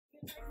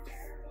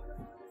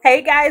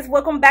Hey guys,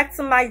 welcome back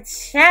to my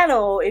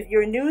channel. If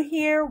you're new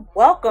here,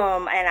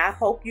 welcome, and I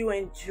hope you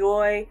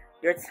enjoy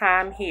your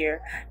time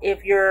here.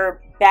 If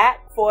you're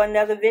back for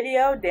another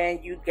video,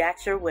 then you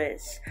got your wish.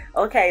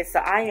 Okay, so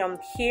I am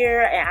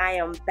here and I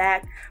am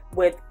back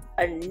with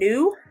a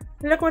new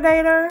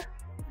liquidator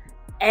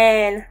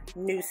and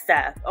new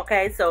stuff.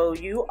 Okay, so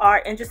you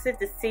are interested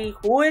to see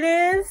who it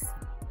is?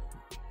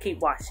 Keep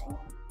watching.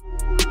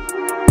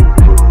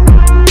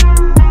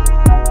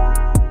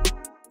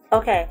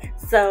 Okay,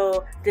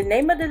 so the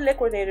name of the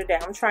liquidator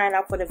that I'm trying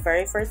out for the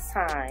very first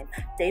time,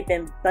 they've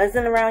been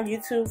buzzing around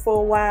YouTube for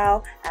a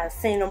while. I've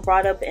seen them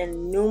brought up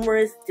in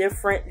numerous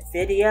different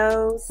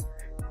videos.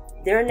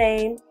 Their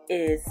name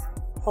is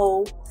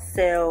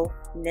Wholesale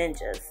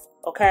Ninjas.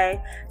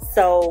 Okay,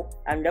 so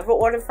I've never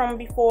ordered from them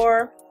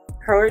before,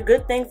 heard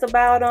good things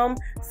about them,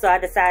 so I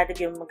decided to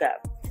give them a go.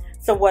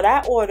 So what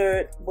I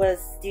ordered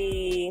was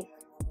the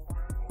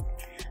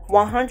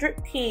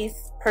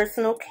 100-piece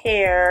personal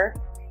care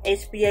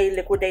HBA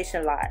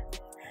liquidation lot,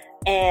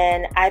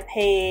 and I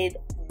paid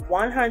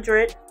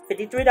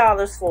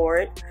 $153 for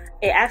it.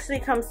 It actually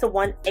comes to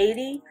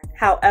 $180.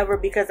 However,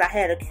 because I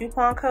had a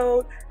coupon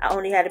code, I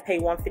only had to pay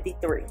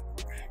 $153,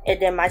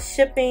 and then my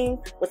shipping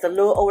was a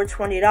little over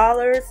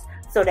 $20,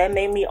 so that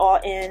made me all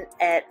in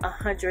at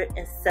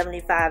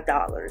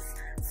 $175.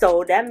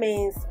 So that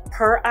means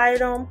per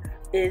item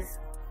is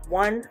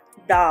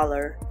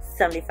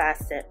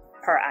 $1.75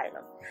 per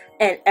item,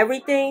 and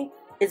everything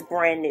is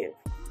brand new.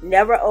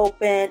 Never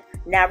opened,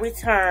 not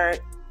returned,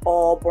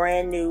 all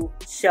brand new,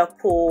 shelf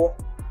pull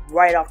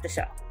right off the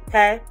shelf.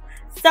 Okay,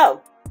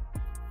 so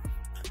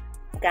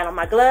got on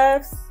my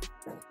gloves.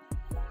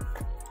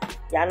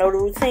 Y'all know the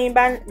routine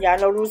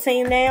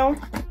now.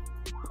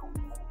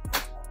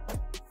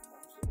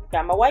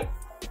 Got my wipe,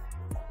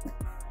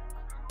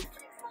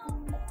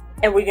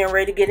 and we're getting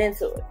ready to get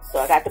into it. So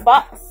I got the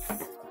box,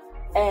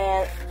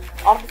 and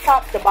off the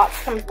top, the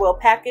box comes well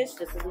packaged.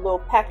 This is a little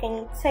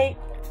packing tape.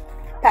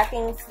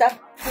 Packing stuff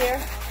here,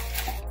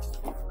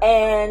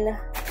 and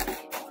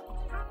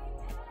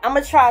I'm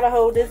gonna try to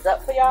hold this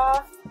up for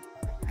y'all.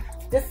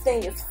 This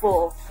thing is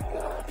full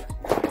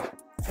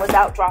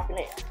without dropping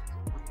it.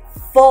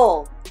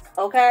 Full,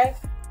 okay?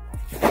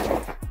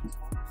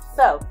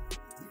 So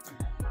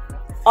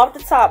off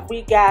the top,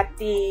 we got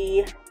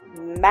the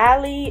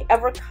Mally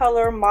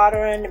Evercolor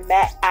Modern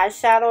Matte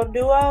Eyeshadow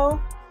Duo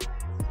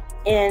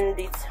in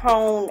the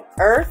tone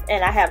Earth,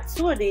 and I have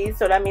two of these,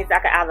 so that means I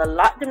can either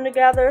lock them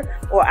together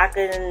or I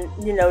can,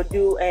 you know,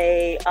 do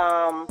a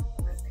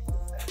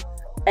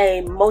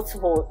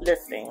multiple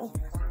listing.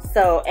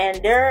 So,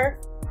 and they're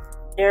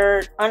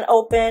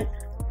unopened.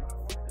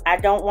 I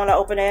don't want to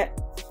open it,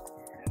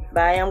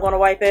 but I am going to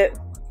wipe it.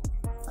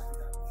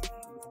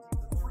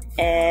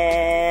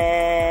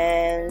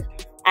 And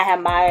I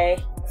have my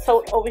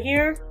tote over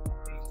here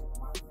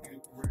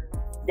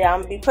that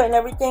I'm gonna be putting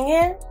everything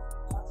in,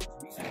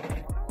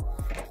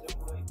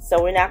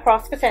 so we're not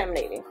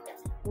cross-contaminating.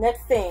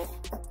 Next thing,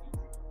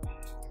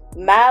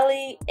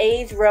 Mally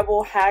Age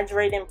Rebel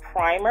Hydrating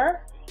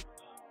Primer.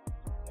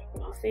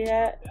 Can you see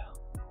that?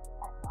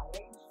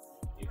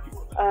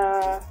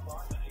 I'm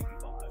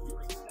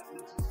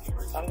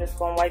just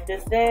gonna wipe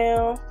this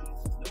down.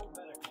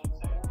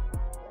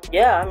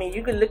 Yeah, I mean,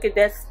 you can look at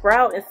that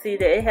sprout and see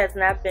that it has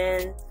not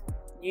been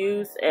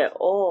used at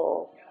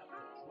all.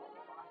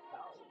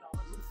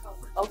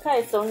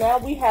 Okay, so now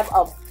we have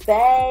a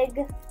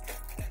bag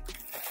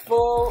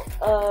full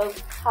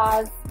of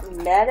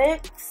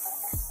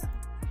cosmetics.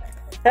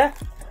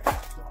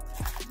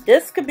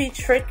 This could be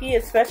tricky,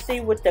 especially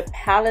with the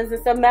palettes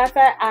and stuff. Matter of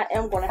fact, I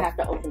am going to have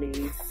to open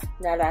these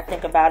now that I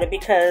think about it,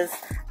 because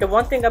the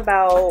one thing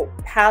about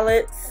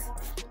palettes,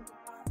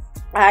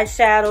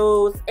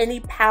 eyeshadows, any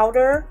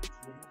powder,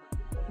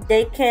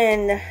 they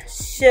can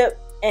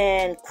ship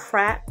and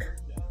crack,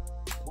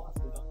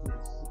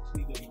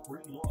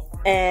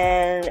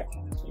 and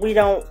we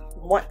don't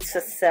want to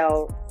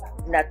sell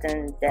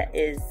nothing that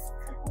is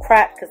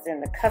cracked, because then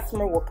the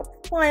customer will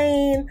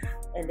complain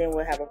and then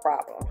we'll have a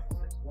problem.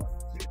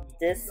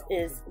 This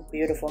is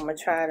beautiful. I'm gonna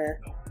try to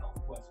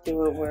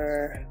do it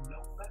where,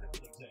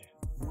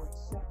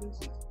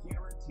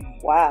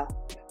 wow,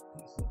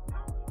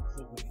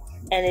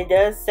 and it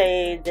does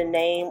say the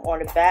name on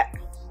the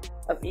back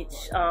of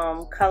each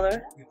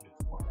color.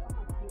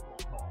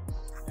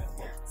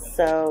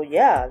 So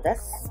yeah,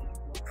 that's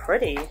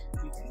pretty.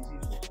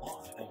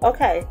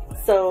 Okay,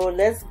 so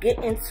let's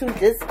get into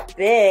this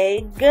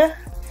bag.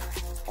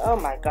 Oh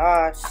my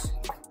gosh.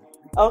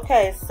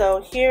 Okay,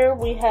 so here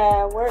we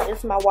have, where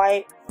is my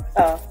wipe?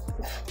 Oh,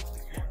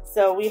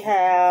 so we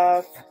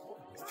have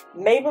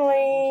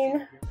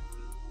Maybelline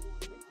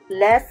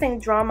Lasting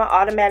Drama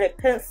Automatic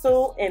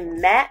Pencil in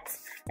matte,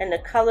 and the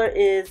color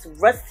is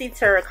Rusty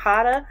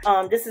Terracotta.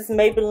 This is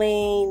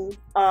Maybelline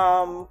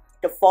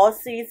the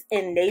Falsies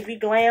in Navy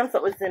Glam,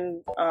 so it's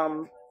in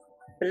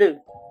blue.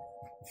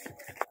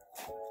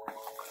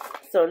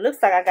 So it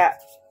looks like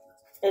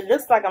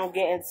I'm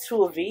getting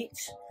two of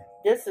each.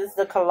 This is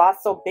the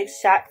Colossal Big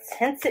Shot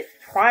Tinted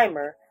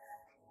Primer.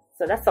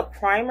 So that's a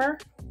primer.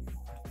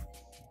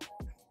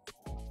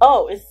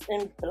 Oh, it's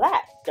in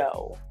black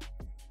though.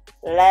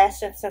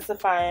 Lash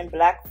intensifying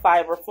black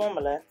fiber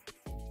formula.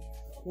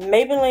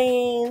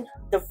 Maybelline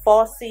The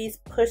Falsies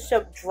Push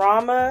Up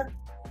Drama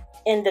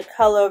in the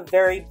color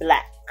Very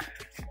Black.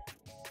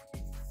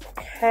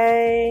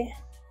 Okay.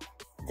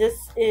 This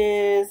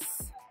is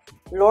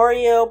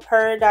L'Oreal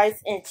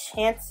Paradise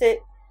Enchanted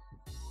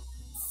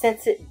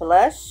Scented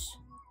Blush.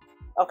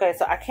 Okay,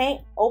 so I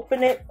can't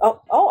open it.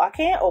 Oh, I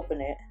can't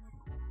open it.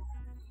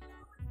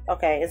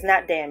 Okay, it's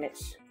not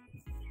damaged.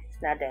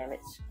 It's not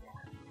damaged.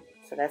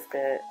 So that's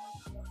good.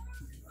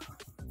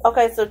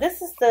 Okay, so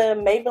this is the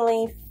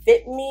Maybelline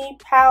Fit Me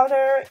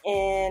powder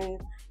in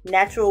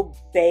natural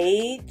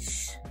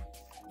beige.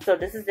 So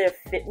this is their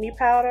Fit Me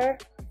powder.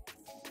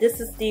 This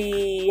is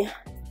the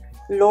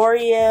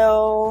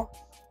L'Oreal.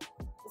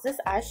 Is this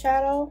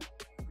eyeshadow?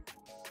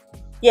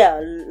 Yeah,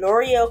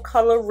 L'Oreal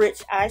Color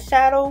Rich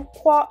eyeshadow.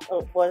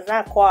 Well, it's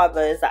not quad,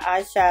 but it's an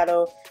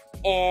eyeshadow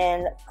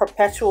in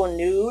Perpetual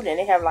Nude, and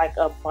they have like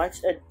a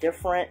bunch of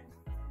different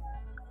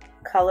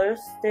colors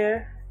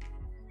there.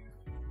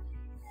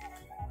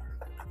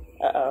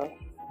 Uh-oh.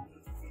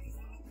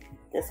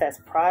 This has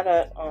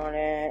product on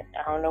it.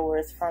 I don't know where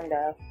it's from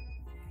though.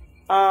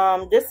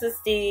 This is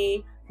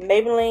the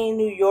Maybelline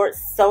New York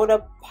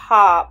Soda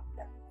Pop.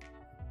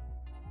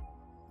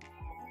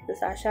 This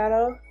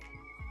eyeshadow?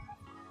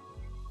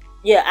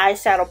 Yeah,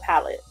 eyeshadow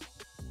palette.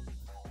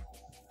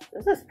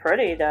 This is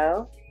pretty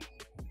though.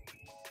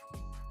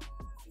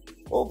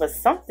 Oh, but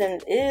something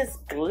is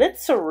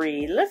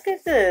glittery. Look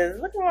at this.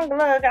 Look at my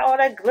glove. Got all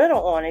that glitter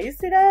on it. You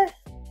see that?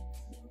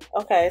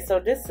 Okay, so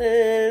this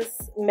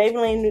is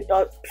Maybelline.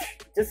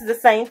 This is the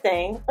same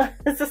thing.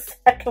 This is the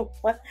second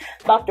one.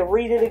 About to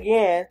read it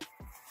again.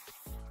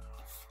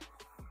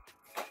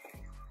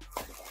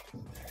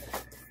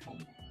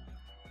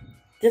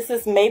 This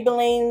is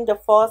Maybelline The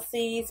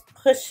Falsies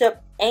Push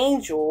Up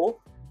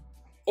Angel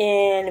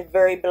in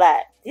Very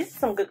Black. These are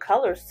some good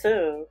colors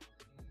too.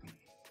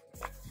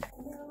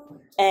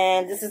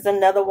 And this is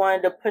another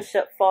one, the Push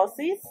Up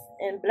Falsies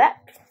in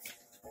black.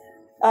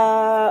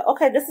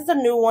 Okay, this is a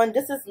new one.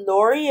 This is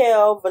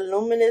L'Oreal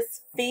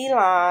Voluminous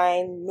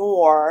Feline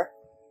Noir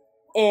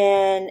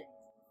in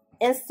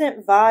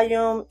Instant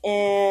Volume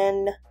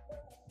in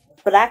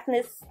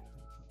Blackness.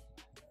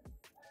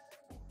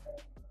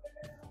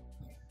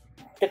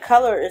 The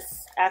color is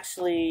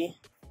actually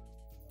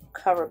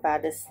covered by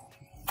this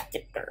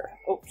sticker.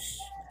 Oops,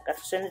 I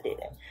shouldn't have did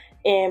it.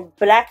 In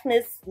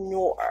Blackness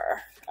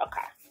Noir.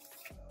 Okay.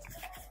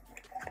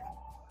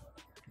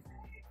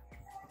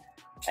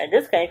 And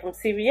this came from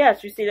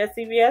CVS. You see that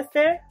CVS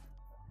there?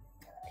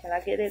 Can I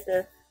get it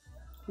to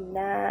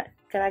not?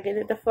 Can I get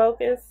it to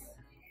focus?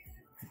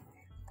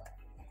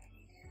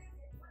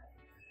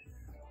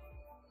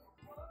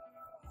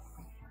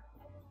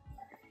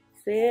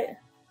 See it?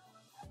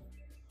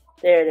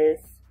 There it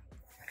is.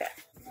 Okay,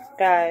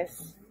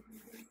 guys.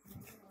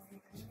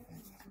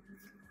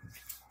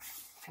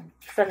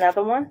 It's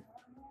another one.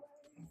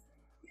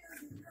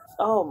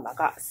 Oh my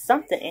God!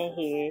 Something in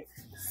here.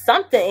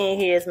 Something in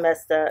here is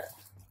messed up.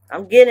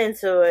 I'm getting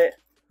to it.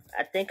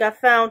 I think I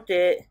found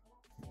it.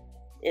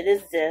 It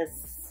is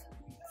this.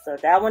 So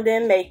that one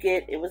didn't make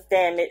it. It was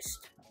damaged.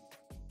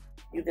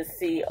 You can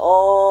see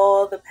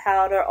all the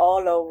powder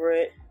all over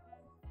it.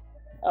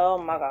 Oh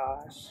my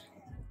gosh.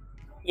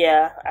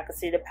 Yeah, I can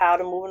see the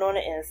powder moving on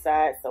the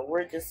inside. So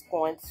we're just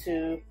going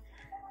to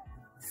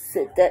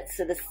sit that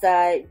to the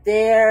side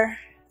there.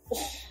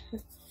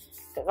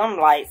 Because I'm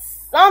like,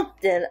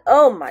 something.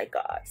 Oh my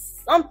God.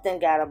 Something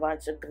got a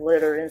bunch of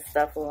glitter and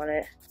stuff on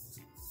it.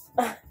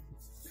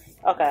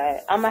 Okay,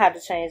 I'm gonna have to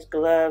change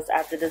gloves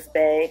after this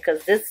bag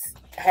because this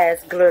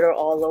has glitter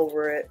all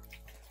over it.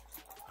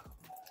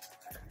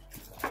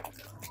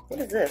 What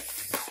is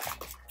this?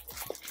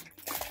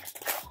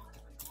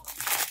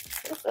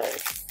 What's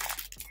this?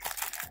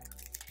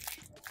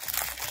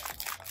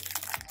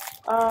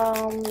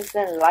 It's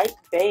in light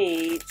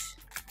beige.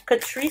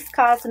 Catrice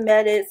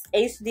Cosmetics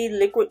HD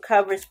Liquid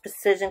Coverage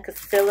Precision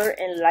Concealer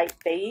in light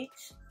beige.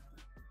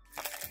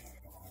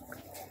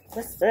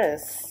 What's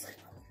this?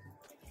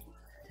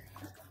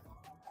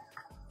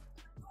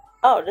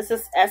 Oh, this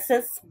is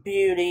Essence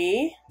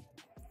Beauty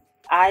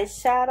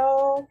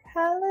eyeshadow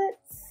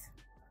palettes.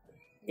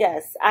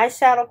 Yes,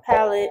 eyeshadow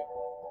palette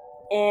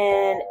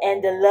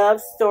and the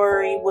love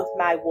story with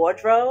my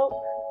wardrobe.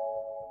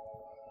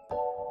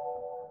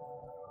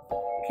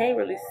 Can't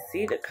really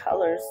see the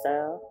colors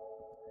though,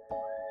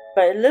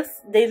 but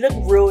they look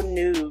real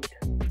nude.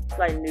 It's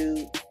like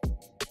nude.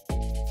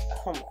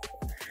 Oh my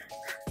God.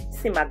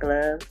 See my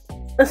glove.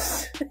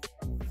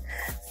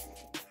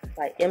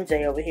 Like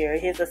MJ over here.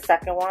 Here's the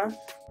second one.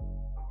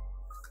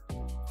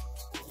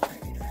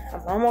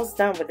 I'm almost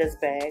done with this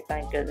bag,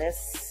 thank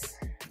goodness.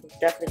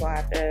 Definitely gonna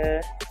have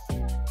to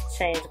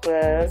change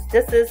gloves.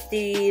 This is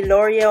the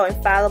L'Oreal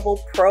Infallible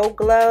Pro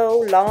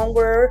Glow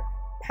Longwear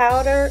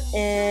Powder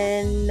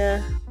in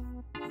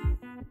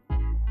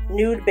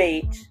nude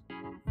beige.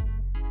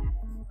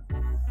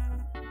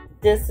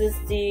 This is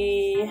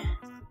the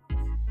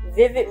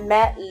Vivid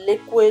Matte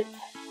Liquid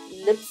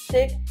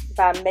Lipstick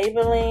by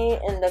Maybelline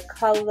in the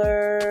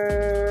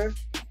color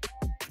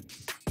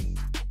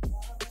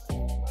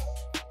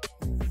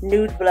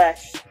Nude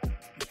Blush.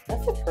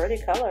 That's a pretty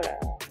color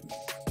though.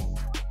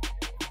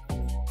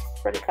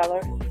 Pretty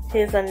color.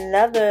 Here's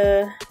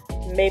another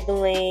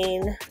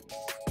Maybelline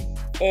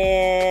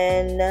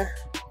in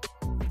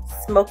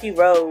Smoky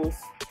Rose.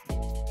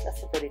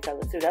 That's a pretty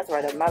color too. That's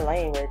right up my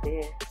lane right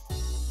there.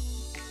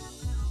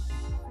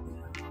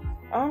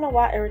 I don't know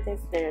why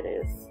everything's there.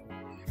 It is.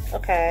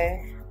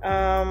 Okay.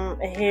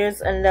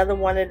 Here's another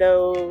one of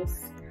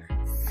those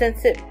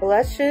scented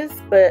blushes,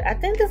 but I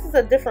think this is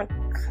a different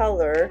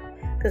color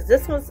because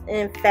this one's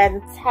in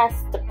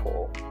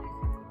Fantastical.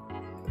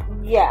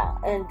 Yeah,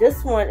 and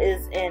this one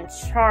is in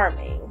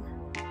Charming.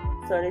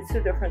 So they're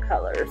two different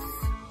colors.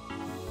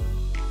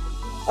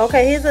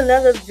 Okay, here's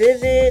another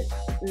Vivid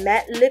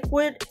Matte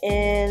Liquid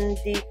in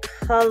the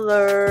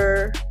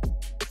color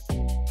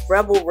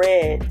Rebel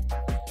Red.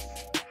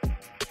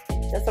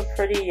 That's a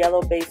pretty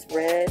yellow base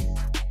red.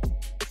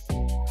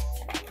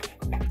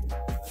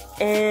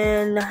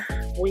 And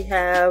we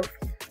have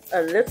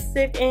a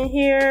lipstick in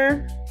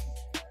here.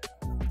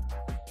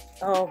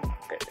 Oh my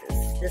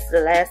goodness. This is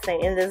the last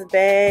thing in this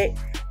bag.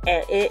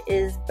 And it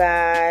is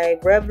by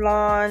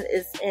Revlon.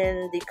 It's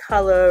in the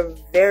color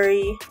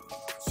Very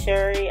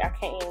Cherry. I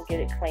can't even get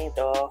it cleaned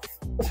off.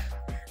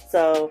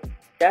 So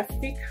that's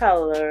the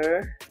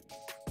color.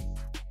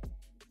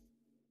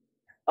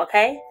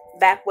 Okay,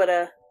 back with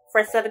a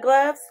fresh set of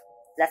gloves.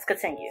 Let's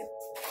continue.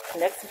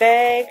 Next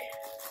bag.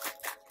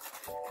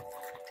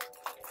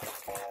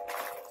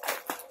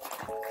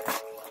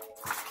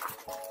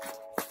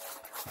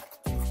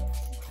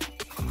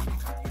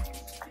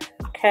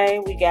 Okay,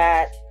 we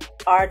got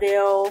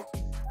Ardell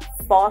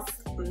False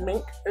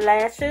Mink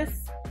Lashes.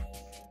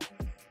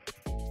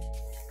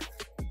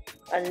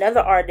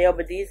 Another Ardell,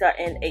 but these are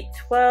in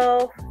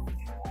 812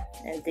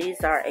 and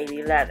these are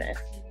 811.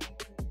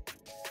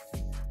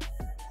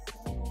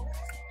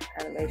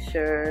 Gotta make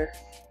sure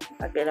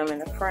I get them in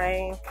the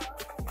frame.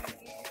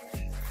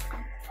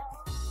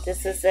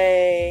 This is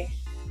a,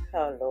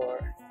 oh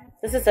Lord,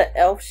 this is an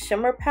e.l.f.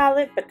 shimmer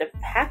palette, but the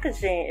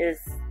packaging is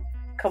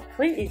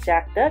completely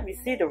jacked up. You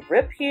see the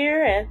rip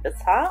here at the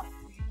top?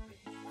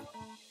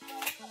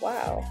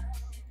 Wow.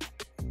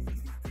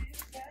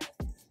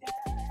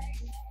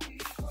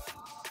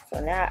 So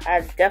now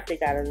I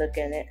definitely gotta look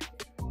in it.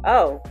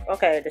 Oh,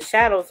 okay, the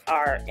shadows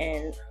are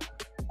in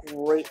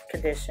great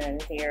condition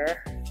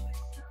here.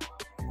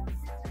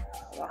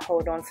 I'll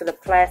hold on to the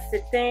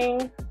plastic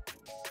thing.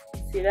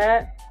 See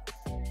that?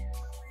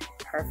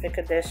 Perfect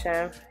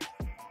condition.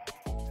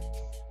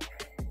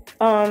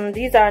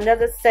 These are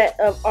another set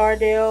of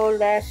Ardell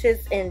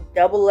lashes in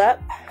Double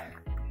Up.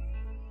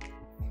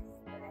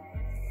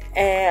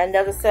 And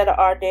another set of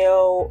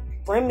Ardell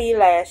Remy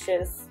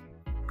lashes.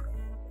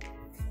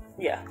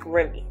 Yeah,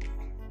 Remy.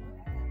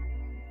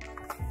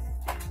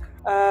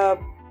 e.l.f.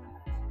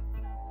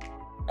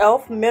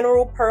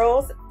 Mineral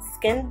Pearls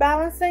Skin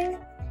Balancing.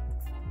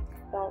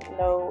 Don't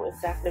know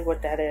exactly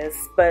what that is,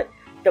 but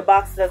the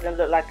box doesn't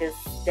look like it's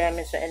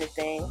damaged or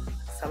anything,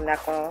 so I'm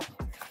not going.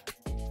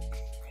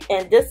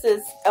 And this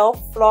is e.l.f.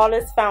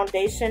 Flawless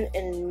Foundation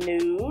in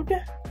Nude.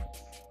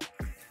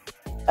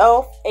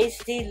 e.l.f.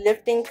 HD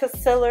Lifting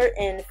Concealer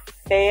in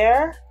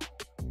Fair.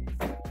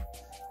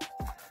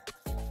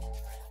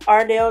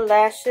 Ardell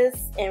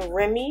Lashes in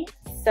Remy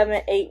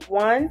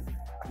 781.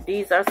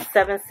 These are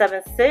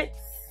 776.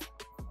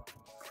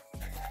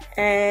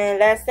 And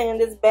last thing in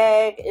this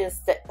bag is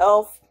the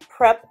e.l.f.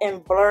 Prep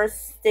and Blur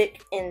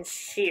Stick in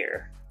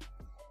Sheer.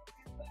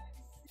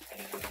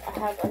 I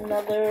have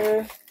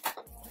another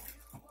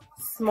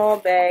small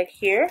bag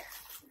here.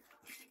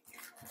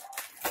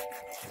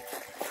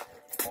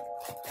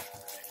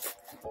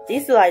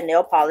 These are like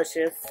nail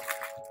polishes.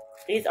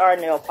 These are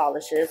nail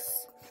polishes.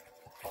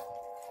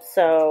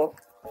 So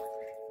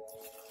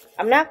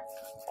I'm not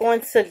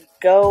going to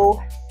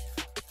go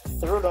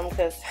through them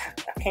because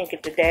I can't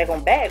get the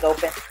daggone bag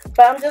open.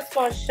 But I'm just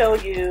going to show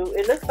you.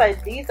 It looks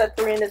like these are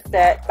 3 in the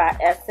set by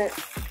Essence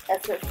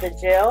the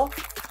Gel.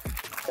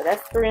 So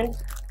that's 3 in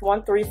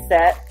 1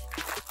 set.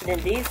 And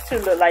then these two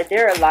look like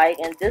they're alike.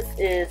 And this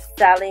is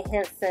Sally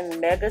Hansen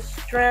Mega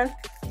Strength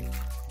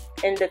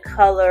in the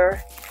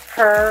color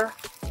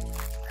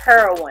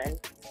Heroin.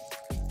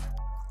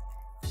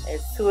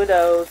 It's 2 of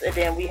those. And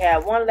then we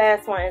have one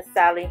last one in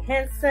Sally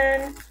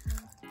Hansen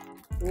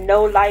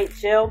No Light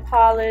Gel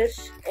Polish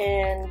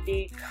in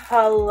the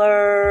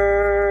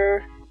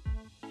color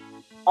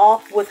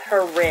Off With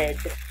Her Red.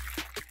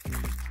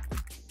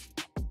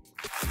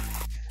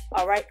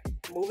 Alright,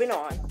 moving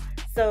on.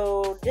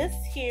 So this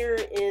here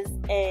is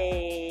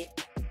a,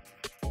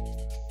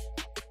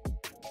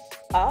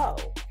 oh,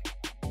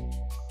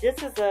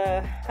 this is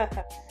a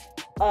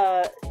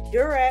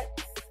Durex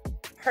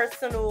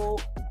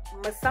personal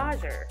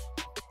massager.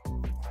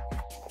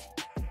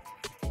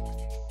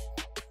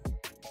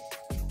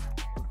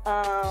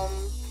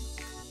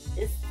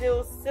 It's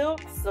still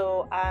silk,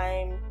 so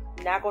I'm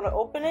not going to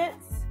open it.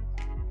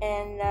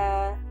 And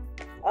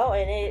Oh,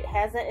 and it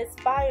hasn't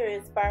expired.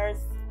 It expires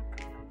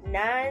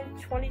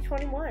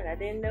 9/2021. I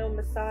didn't know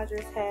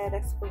massagers had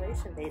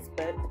expiration dates,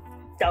 but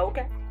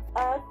okay.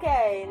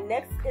 Okay,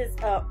 next is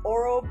a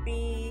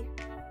Oral-B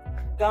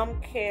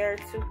Gum Care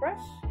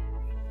Toothbrush.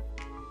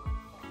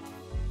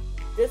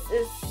 This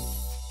is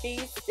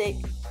Speed Stick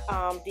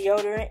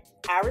deodorant,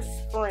 Irish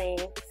Spring,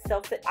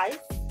 Celtic Ice.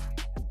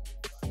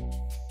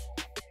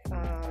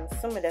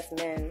 Assuming that's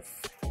men's.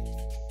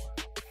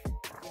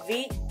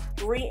 Veet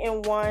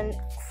 3-in-1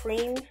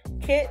 Cream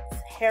Kit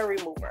Hair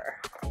Remover.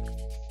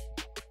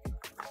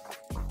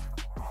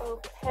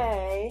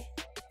 Okay.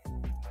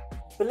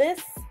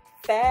 Bliss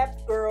Fab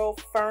Girl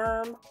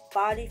Firm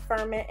Body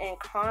Firming and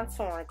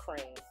Contouring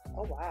Cream.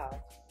 Oh wow.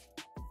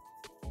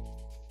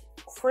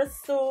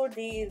 Crystal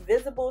the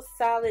Visible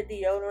Solid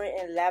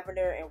Deodorant in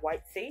Lavender and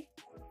White Tea.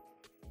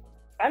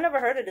 I never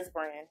heard of this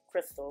brand,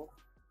 Crystal.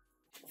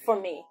 For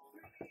me.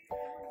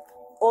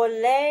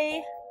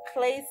 Olay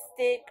Clay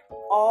Stick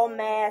All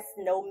Mask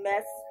No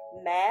Mess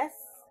Mask.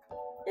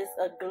 It's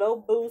a Glow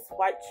Boost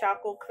White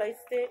Chocolate Clay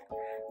Stick.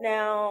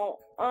 Now,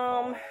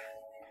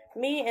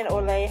 me and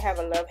Olay have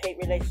a love-hate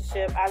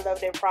relationship. I love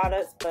their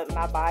products, but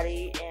my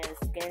body and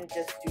skin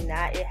just do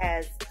not.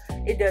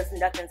 It does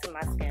nothing to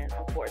my skin,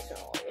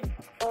 unfortunately.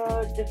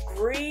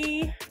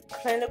 Degree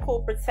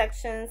Clinical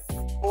Protection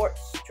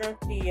Sports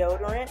Strength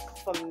Deodorant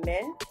for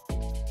men.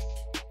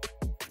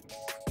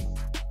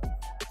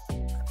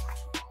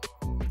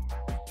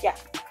 Yeah.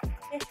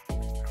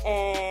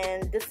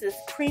 And this is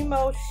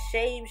Cremo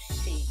Shave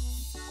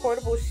Sheets.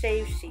 Portable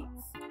Shave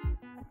Sheets.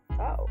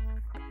 Oh.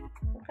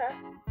 Okay.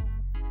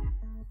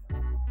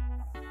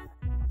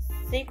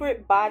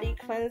 Secret Body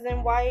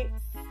Cleansing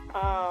Wipes.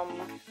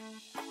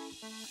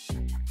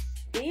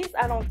 These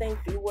I don't think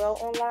do well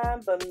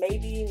online, but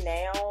maybe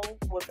now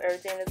with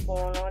everything that's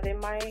going on, they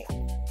might.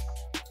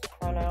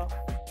 I don't know.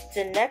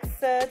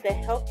 Genexa, the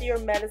Healthier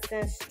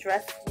Medicine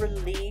Stress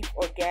Relief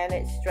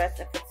Organic Stress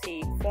and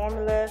Fatigue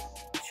Formula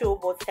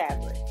Chewable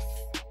Tablets.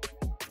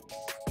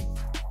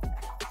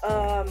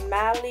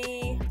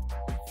 Mali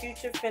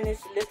Future Finish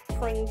Lip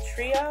Cream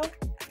Trio.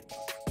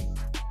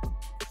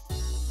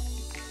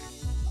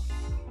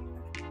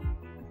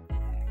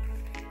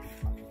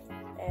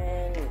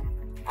 And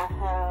I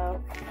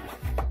have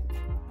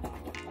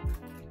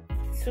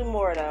 2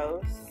 more of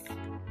those.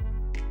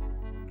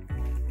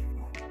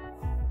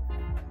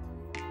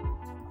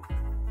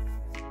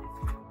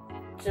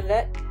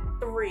 Gillette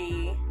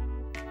 3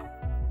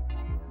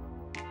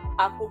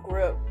 Aqua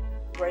Grip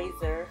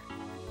Razor.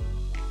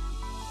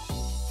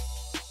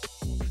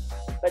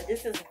 But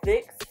this is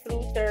Vicks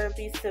Flu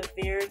Therapy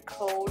Severe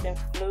Cold and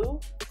Flu.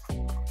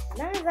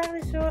 Not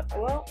exactly sure.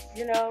 Well,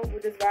 you know,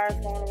 with this virus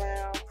going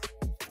around.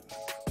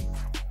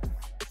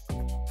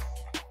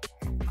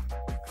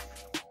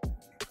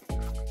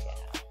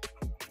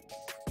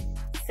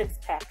 Yeah. 6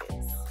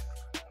 packets.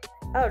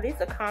 Oh, these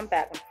are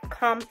compact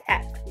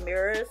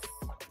mirrors.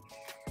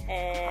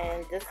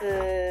 And this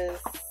is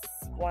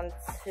 1,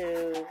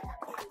 2,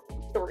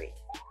 3.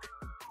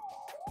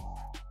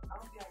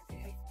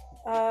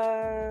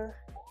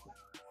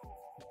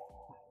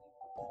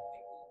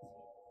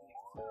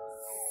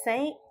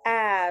 St.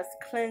 Ives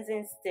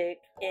Cleansing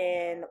Stick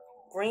in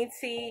green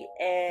tea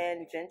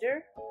and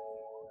ginger.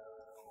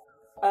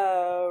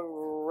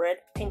 Red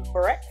Pink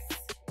Barrettes.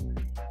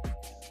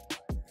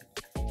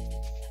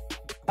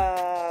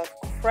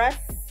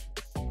 Crest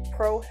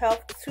Pro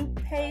Health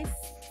Toothpaste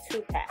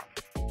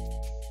 2-pack.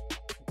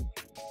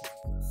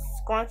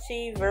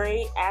 Scrunchy,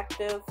 very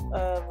active,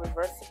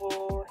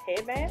 reversible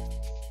headband.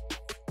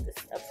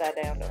 It's upside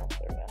down though.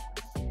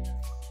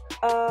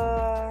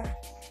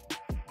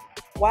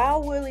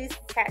 Wild Willie's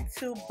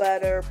Tattoo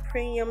Butter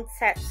Premium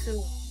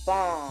Tattoo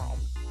Balm.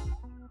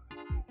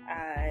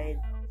 I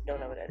don't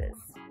know what that is.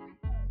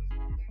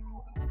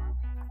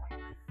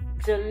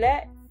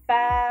 Gillette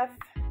 5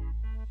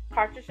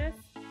 cartridges.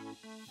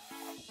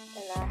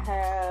 And I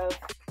have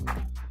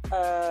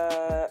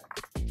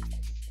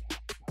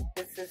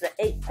this is an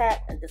 8-pack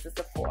and this is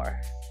a 4.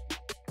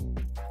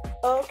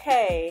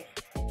 Okay.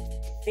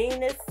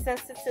 Venus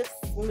Sensitive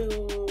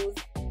Smooth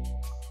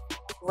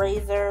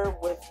Razor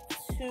with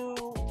 2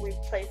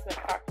 replacement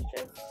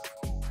cartridges.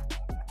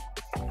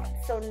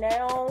 So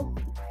now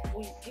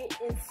we get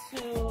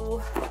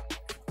into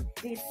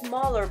the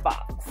smaller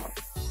box.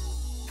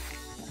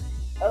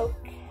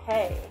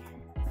 Okay.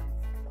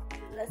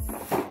 Let's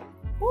see.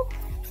 Whoop.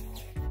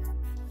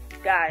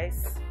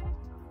 Guys,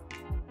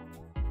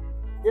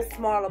 this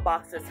smaller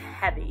box is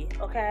heavy,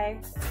 okay?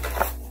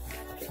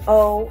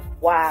 Oh,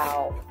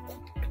 wow.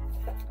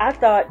 I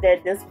thought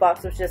that this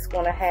box was just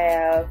gonna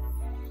have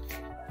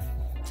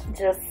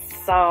just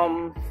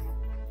some,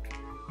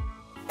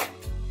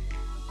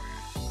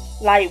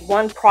 like,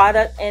 one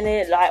product in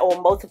it, like,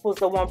 or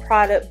multiples of one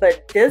product,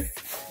 but this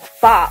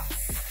box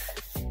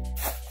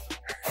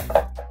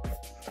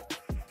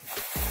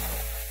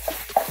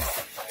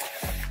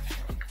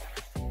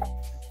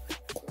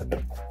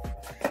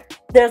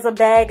there's a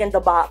bag in the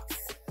box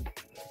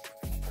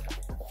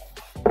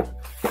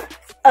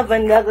of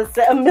another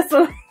set of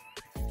miscellaneous.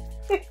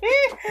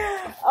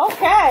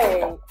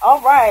 Okay.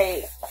 All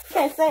right.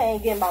 Can't say I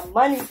ain't getting my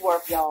money's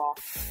worth, y'all.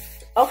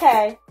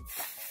 Okay.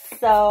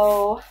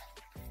 So,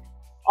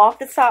 off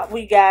the top,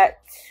 we got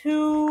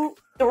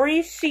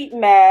 3 sheet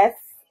masks,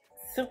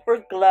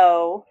 Super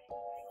Glow,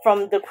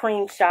 from the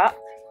Cream Shop.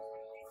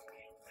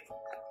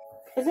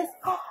 Is this?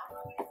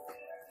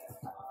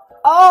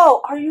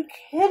 Oh, are you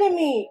kidding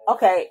me?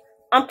 Okay,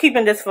 I'm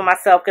keeping this for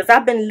myself because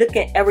I've been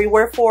looking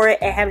everywhere for it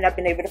and have not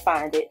been able to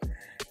find it.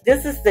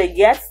 This is the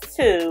Yes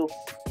 2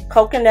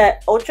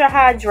 Coconut Ultra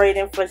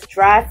Hydrating for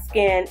Dry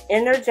Skin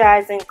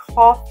Energizing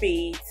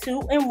Coffee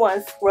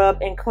 2-in-1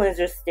 Scrub and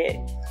Cleanser Stick.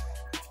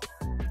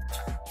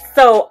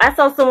 So I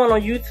saw someone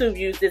on YouTube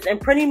use this, and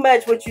pretty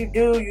much what you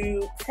do,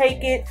 you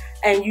take it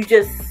and you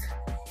just,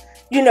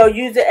 you know,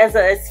 use it as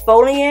an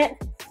exfoliant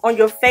on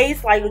your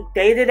face like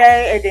day to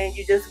day, and then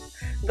you just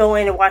go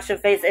in and wash your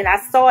face. And I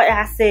saw it and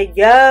I said,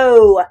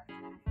 yo,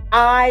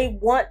 I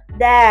want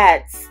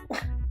that.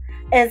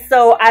 And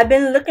so I've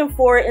been looking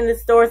for it in the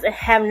stores and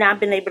have not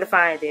been able to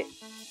find it.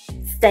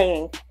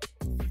 Staying.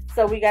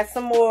 So we got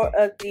some more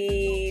of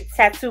the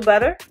Tattoo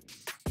Butter.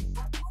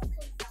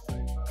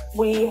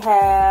 We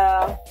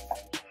have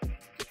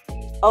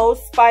Old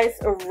Spice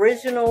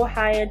Original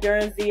High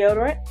Endurance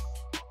Deodorant.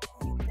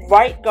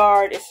 Right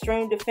Guard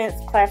Extreme Defense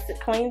Plastic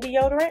Clean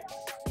Deodorant.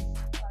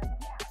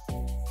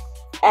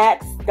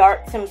 Axe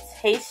Dark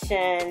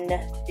Temptation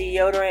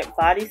Deodorant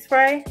Body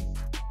Spray.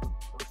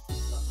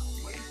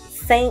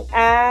 St.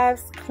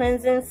 Ives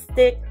Cleansing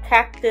Stick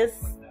Cactus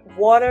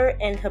Water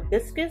and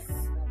Hibiscus.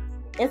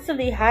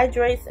 Instantly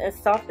hydrates and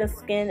softens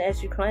skin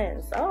as you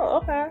cleanse. Oh,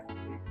 okay.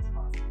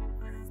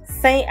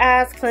 St.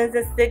 Ives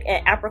Cleansing Stick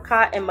and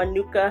Apricot and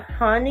Manuka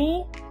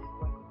Honey.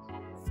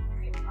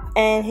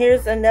 And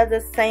here's another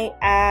St.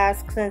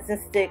 Ives Cleansing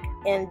Stick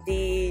in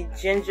the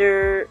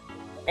Ginger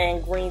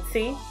and Green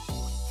Tea.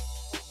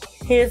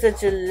 Here's a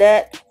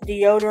Gillette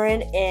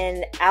Deodorant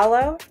in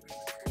Aloe.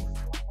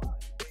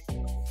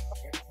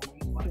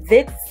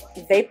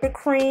 Vicks Vapor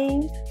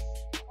Cream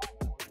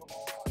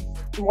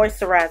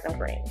Moisturizing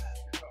Cream.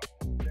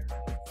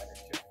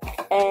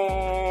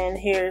 And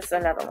here's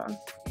another one.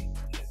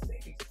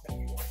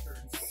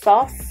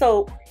 Soft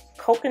Soap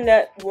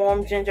Coconut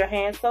Warm Ginger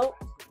Hand Soap.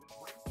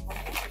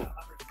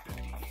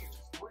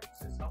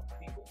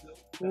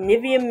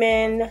 Nivea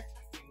Men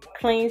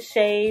Clean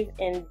Shave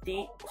and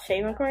Deep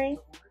Shaving Cream.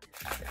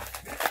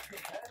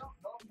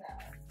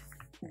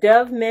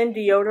 Dove Men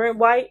Deodorant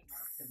Wipes.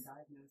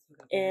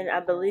 And I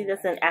believe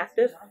that's an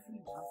active.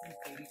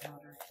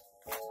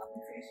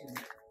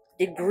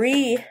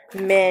 Degree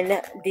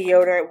Men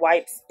Deodorant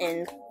Wipes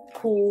in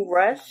Cool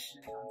Rush.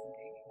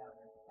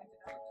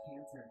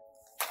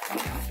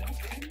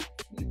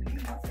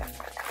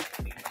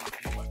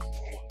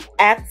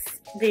 Axe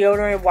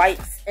Deodorant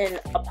Wipes in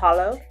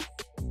Apollo.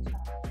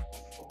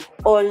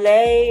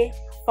 Olay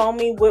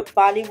Foamy Whip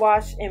Body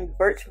Wash in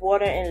Birch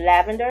Water and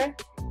Lavender.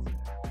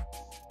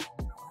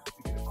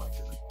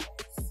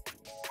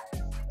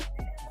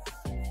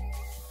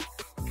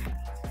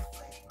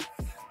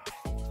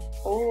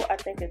 Oh, I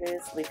think it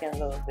is leaking a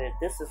little bit.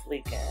 This is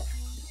leaking.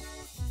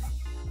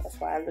 That's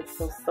why I look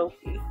so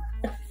soapy.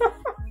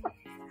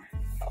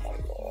 Oh,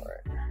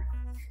 Lord.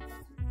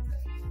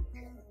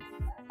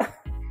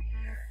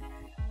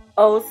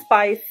 Old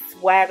Spice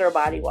Swagger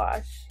Body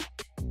Wash.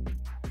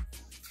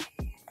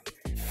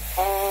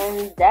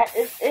 And that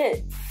is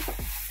it.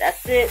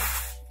 That's it.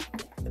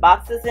 The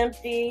box is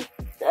empty.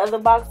 The other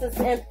box is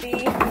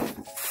empty.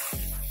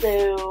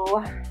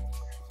 So,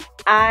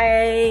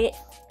 I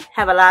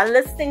have a lot of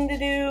listing to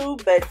do,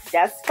 but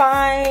that's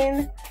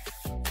fine.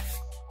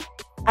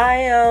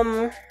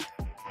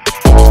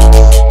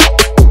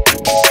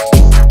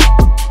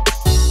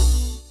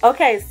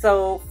 Okay,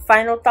 so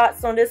final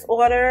thoughts on this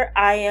order.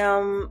 I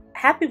am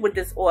happy with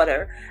this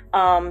order.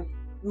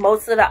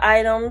 Most of the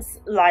items,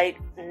 like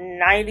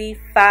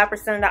 95%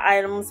 of the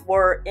items,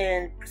 were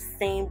in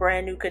pristine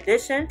brand new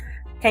condition.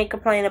 Can't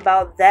complain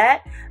about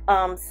that.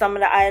 Some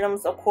of the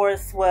items, of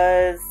course,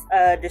 was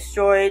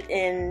destroyed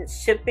in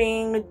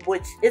shipping,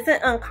 which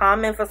isn't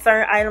uncommon for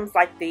certain items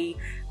like the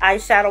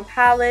eyeshadow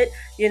palette.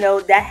 You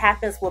know, that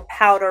happens with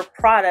powder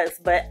products,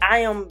 but I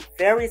am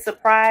very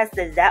surprised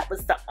that that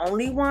was the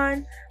only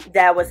one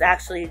that was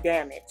actually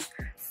damaged.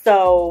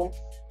 So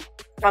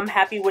I'm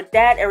happy with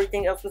that.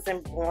 Everything else was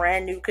in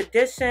brand new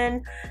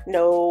condition.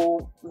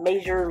 No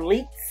major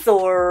leaks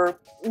or,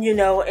 you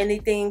know,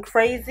 anything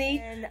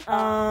crazy. And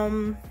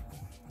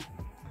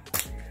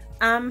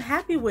I'm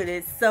happy with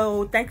it.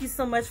 So thank you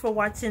so much for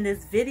watching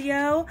this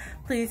video.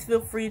 Please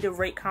feel free to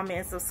rate, comment,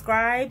 and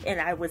subscribe. And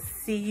I will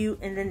see you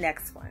in the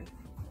next one.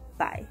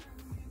 Bye.